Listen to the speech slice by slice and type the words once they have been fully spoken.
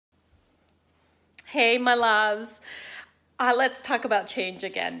Hey, my loves. Let's talk about change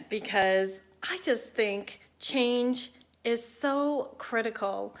again because I just think change is so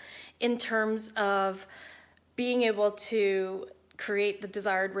critical in terms of being able to create the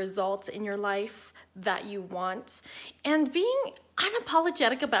desired results in your life that you want and being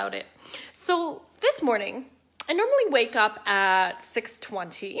unapologetic about it. So this morning, I normally wake up at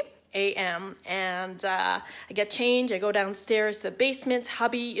 6:20 a.m. and I get changed. I go downstairs to the basement.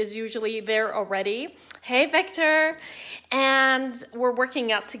 Hubby is usually there already. Hey, Victor. And we're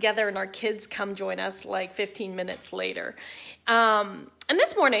working out together and our kids come join us like 15 minutes later. And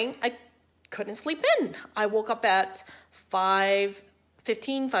this morning, I couldn't sleep in. I woke up at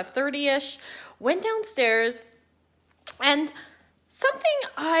 5:15, 5:30-ish, went downstairs, and something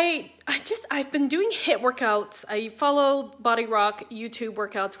I've been doing HIIT workouts. I follow Body Rock YouTube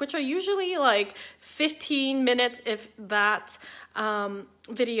workouts, which are usually like 15 minutes, if that,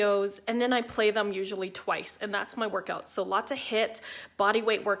 videos, and then I play them usually twice, and that's my workout. So lots of HIIT, body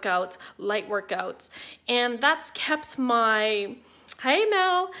weight workouts, light workouts, and that's kept my, hey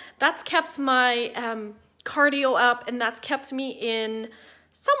Mel, that's kept my cardio up, and that's kept me in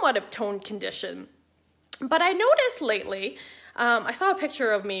somewhat of toned condition. But I noticed lately, I saw a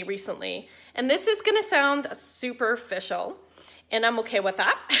picture of me recently, and this is gonna sound superficial, and I'm okay with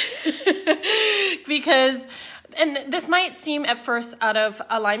that because, and this might seem at first out of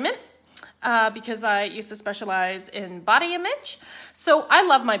alignment because I used to specialize in body image. So I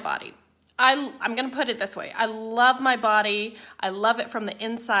love my body. I'm gonna put it this way. I love my body. I love it from the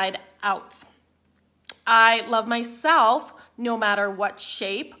inside out. I love myself no matter what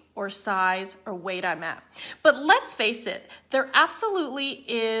shape or size or weight I'm at. But let's face it, there absolutely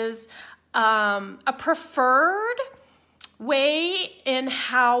is a preferred way in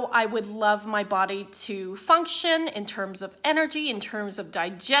how I would love my body to function in terms of energy, in terms of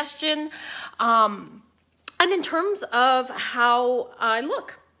digestion, and in terms of how I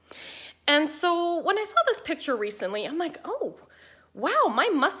look. And so when I saw this picture recently, I'm like, oh, wow, my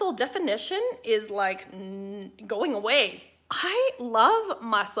muscle definition is like going away. I love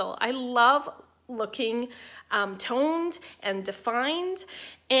muscle. I love looking toned and defined.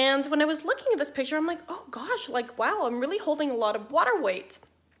 And when I was looking at this picture, I'm like, oh gosh, like, wow, I'm really holding a lot of water weight.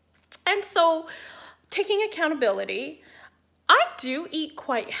 And so taking accountability, I do eat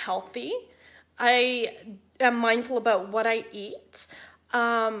quite healthy. I am mindful about what I eat,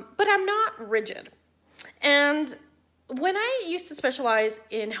 but I'm not rigid. And when I used to specialize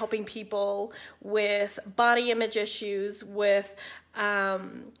in helping people with body image issues, with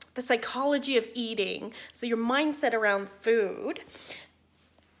the psychology of eating, so your mindset around food,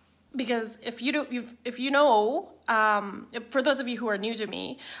 because for those of you who are new to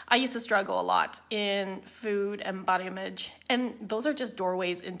me, I used to struggle a lot in food and body image, and those are just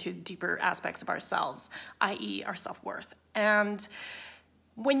doorways into deeper aspects of ourselves, i.e. our self-worth. And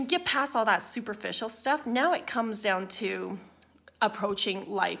when you get past all that superficial stuff, now it comes down to approaching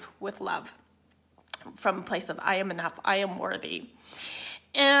life with love from a place of I am enough, I am worthy.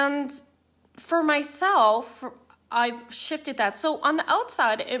 And for myself, I've shifted that. So on the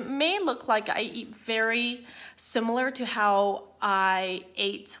outside, it may look like I eat very similar to how I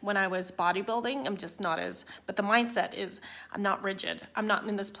ate when I was bodybuilding. I'm just not but the mindset is I'm not rigid. I'm not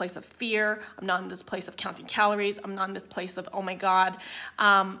in this place of fear. I'm not in this place of counting calories. I'm not in this place of, oh my God,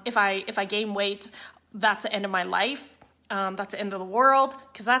 if I gain weight, that's the end of my life. That's the end of the world,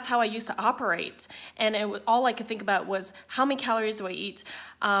 because that's how I used to operate. And all I could think about was how many calories do I eat?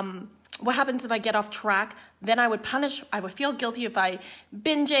 What happens if I get off track? Then I would feel guilty if I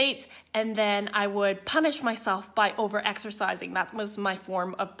binge ate, and then I would punish myself by over-exercising. That was my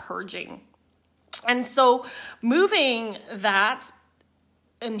form of purging. And so moving that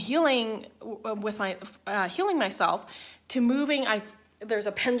and healing healing myself to moving, there's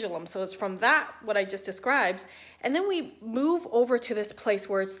a pendulum. So it's from that, what I just described, and then we move over to this place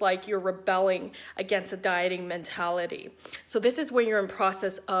where it's like you're rebelling against a dieting mentality. So this is when you're in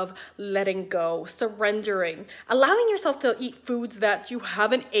process of letting go, surrendering, allowing yourself to eat foods that you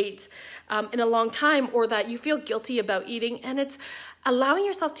haven't ate in a long time, or that you feel guilty about eating, and it's allowing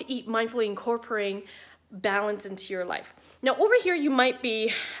yourself to eat mindfully, incorporating balance into your life. Now over here you might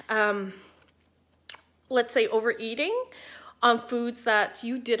be, let's say, overeating on foods that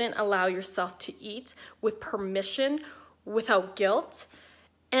you didn't allow yourself to eat with permission, without guilt.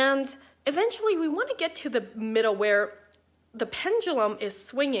 And eventually we want to get to the middle where the pendulum is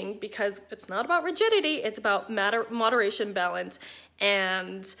swinging, because it's not about rigidity, it's about moderation, balance,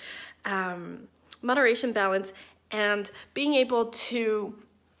 and being able to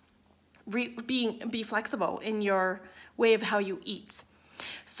be flexible in your way of how you eat.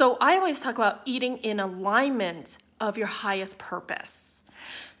 So I always talk about eating in alignment of your highest purpose.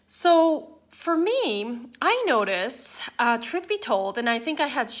 So for me, I notice, truth be told, and I think I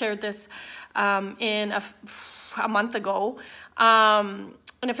had shared this in a month ago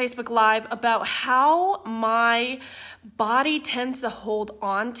in a Facebook Live, about how my body tends to hold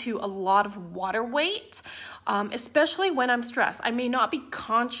on to a lot of water weight, especially when I'm stressed. I may not be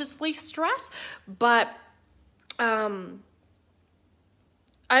consciously stressed, but I'm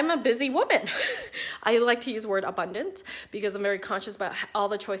a busy woman. I like to use the word abundant because I'm very conscious about all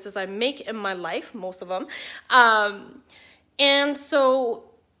the choices I make in my life, most of them. And so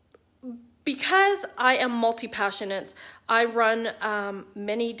because I am multi-passionate, I run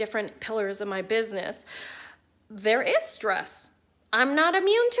many different pillars in my business. There is stress. I'm not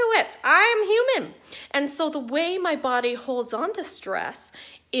immune to it. I'm human. And so the way my body holds on to stress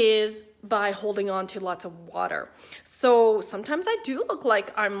is by holding on to lots of water. So sometimes I do look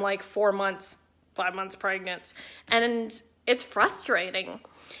like I'm like 4 months, 5 months pregnant, and it's frustrating.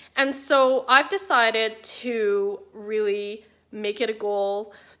 And so I've decided to really make it a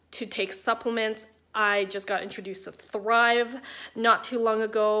goal to take supplements. I just got introduced to Thrive not too long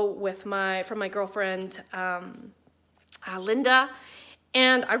ago from my girlfriend, Linda.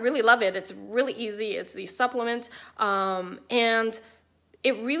 And I really love it. It's really easy. It's the supplement. And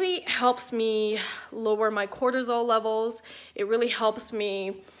it really helps me lower my cortisol levels. It really helps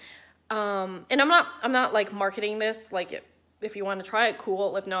me. And I'm not like marketing this, like if you want to try it,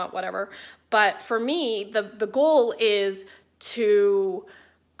 cool. If not, whatever. But for me, the goal is to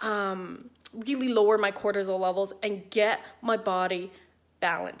really lower my cortisol levels and get my body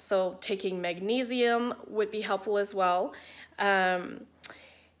balanced. So taking magnesium would be helpful as well. And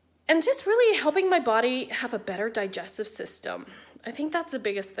just really helping my body have a better digestive system. I think that's the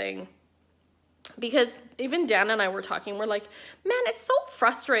biggest thing. Because even Dan and I were talking, we're like, man, it's so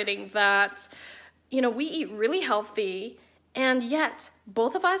frustrating that, we eat really healthy and yet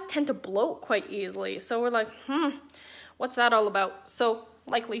both of us tend to bloat quite easily. So we're like, what's that all about? So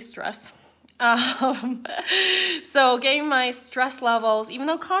likely stress. So getting my stress levels, even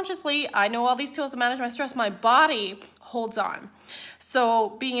though consciously I know all these tools to manage my stress, my body holds on.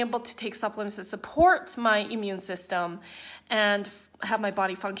 So being able to take supplements to support my immune system and have my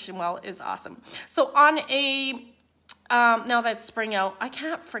body function well is awesome. So on now that it's spring out, I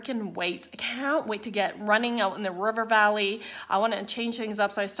can't freaking wait. I can't wait to get running out in the river valley. I want to change things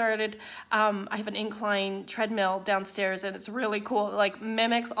up. So I started, I have an incline treadmill downstairs and it's really cool. It like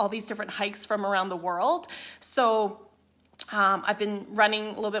mimics all these different hikes from around the world. So I've been running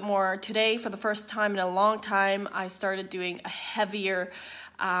a little bit more today for the first time in a long time. I started doing a heavier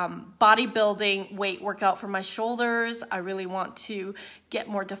bodybuilding weight workout for my shoulders. I really want to get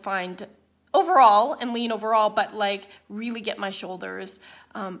more defined overall and lean overall, but like really get my shoulders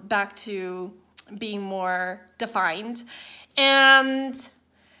back to being more defined. And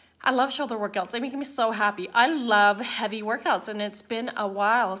I love shoulder workouts. They make me so happy. I love heavy workouts, and it's been a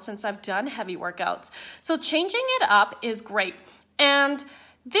while since I've done heavy workouts. So changing it up is great. And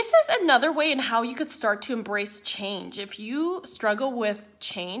this is another way in how you could start to embrace change. If you struggle with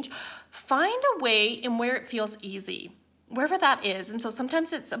change, find a way in where it feels easy, wherever that is. And so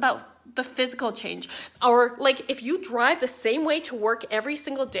sometimes it's about the physical change, or like if you drive the same way to work every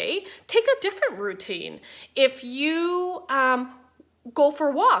single day, take a different routine. If you go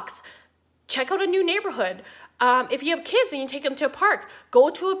for walks, check out a new neighborhood. If you have kids and you take them to a park, go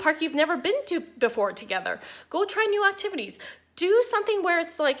to a park you've never been to before together. Go try new activities. Do something where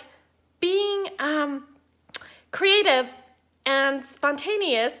it's like being creative and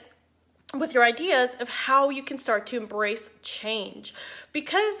spontaneous with your ideas of how you can start to embrace change.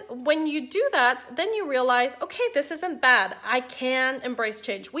 Because when you do that, then you realize, okay, this isn't bad. I can embrace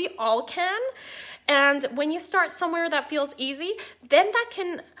change. We all can. And when you start somewhere that feels easy, then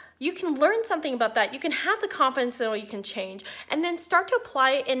you can learn something about that. You can have the confidence that you can change, and then start to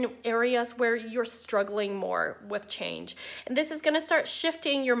apply it in areas where you're struggling more with change. And this is going to start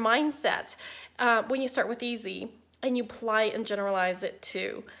shifting your mindset when you start with easy and you apply and generalize it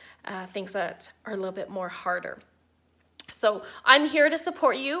to things that are a little bit more harder. So I'm here to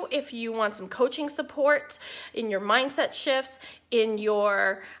support you if you want some coaching support in your mindset shifts, in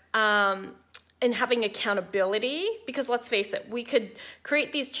your and having accountability, because let's face it, we could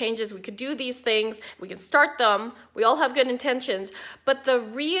create these changes, we could do these things, we can start them, we all have good intentions, but the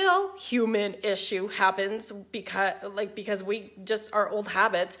real human issue happens because we just, our old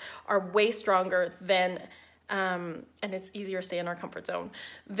habits are way stronger than, and it's easier to stay in our comfort zone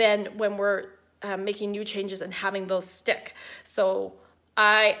than when we're making new changes and having those stick. So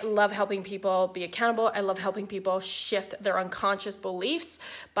I love helping people be accountable. I love helping people shift their unconscious beliefs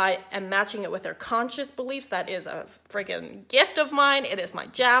and matching it with their conscious beliefs. That is a freaking gift of mine. It is my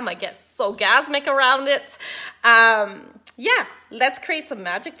jam. I get so gasmic around it. Yeah, let's create some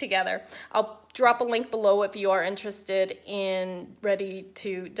magic together. I'll drop a link below if you are interested in ready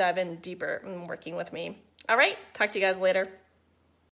to dive in deeper and working with me. All right, talk to you guys later.